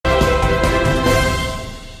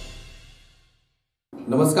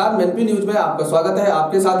नमस्कार, मैनपुरी न्यूज में आपका स्वागत है।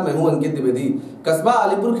 आपके साथ मैं हूं अंकित द्विवेदी। कस्बा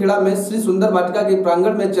आलीपुर खेड़ा में श्री सुंदर वाटिका के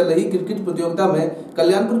प्रांगण में चल रही क्रिकेट प्रतियोगिता में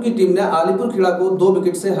कल्याणपुर की टीम ने आलीपुर खेड़ा को 2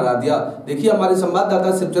 विकेट से हरा दिया। देखिए हमारे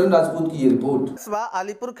संवाददाता शिवचरण राजपूत की ये रिपोर्ट। कस्बा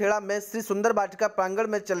आलीपुर खेड़ा में श्री सुंदर वाटिका प्रांगण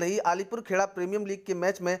में चल रही आलीपुर खेड़ा प्रीमियम लीग के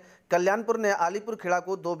मैच में कल्याणपुर ने आलीपुर खेड़ा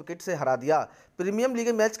को 2 विकेट से हरा दिया। प्रीमियम लीग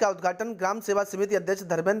मैच का उद्घाटन ग्राम सेवा समिति अध्यक्ष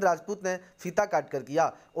धर्मेंद्र राजपूत ने फीता काटकर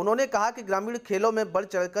किया। उन्होंने कहा कि ग्रामीण खेलों में बढ़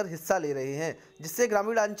चढ़कर हिस्सा ले रहे हैं, जिससे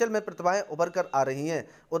ग्रामीण अंचल में प्रतिभाएं उभर कर आ रही हैं।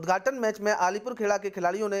 उद्घाटन मैच में आलीपुर खेड़ा के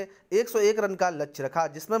खिलाड़ियों ने 101 रन का लक्ष्य रखा,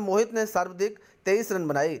 जिसमें मोहित ने सर्वाधिक 23 रन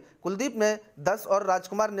बनाए, कुलदीप ने 10 और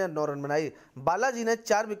राजकुमार ने 9 रन बनाए। बालाजी ने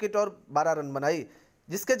 4 विकेट और 12 रन बनाए,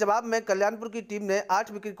 जिसके जवाब में कल्याणपुर की टीम ने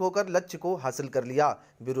 8 विकेट खोकर लक्ष्य को हासिल कर लिया।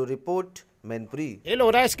 Bureau report, Mainpuri. खेल हो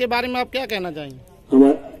रहा है, इसके बारे में आप क्या कहना चाहेंगे?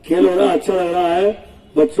 हमारा खेल हो रहा है, अच्छा लग रहा है।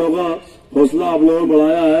 बच्चों का हौसला आप लोगों ने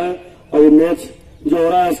बढ़ाया है और ये मैच जो हो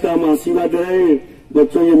रहा है इसका हम आशीर्वाद दे रहे हैं।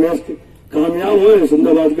 बच्चों ये मैच कामयाब हुए।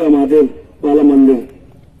 सुंदर वाटिका महादेव वाला मंदिर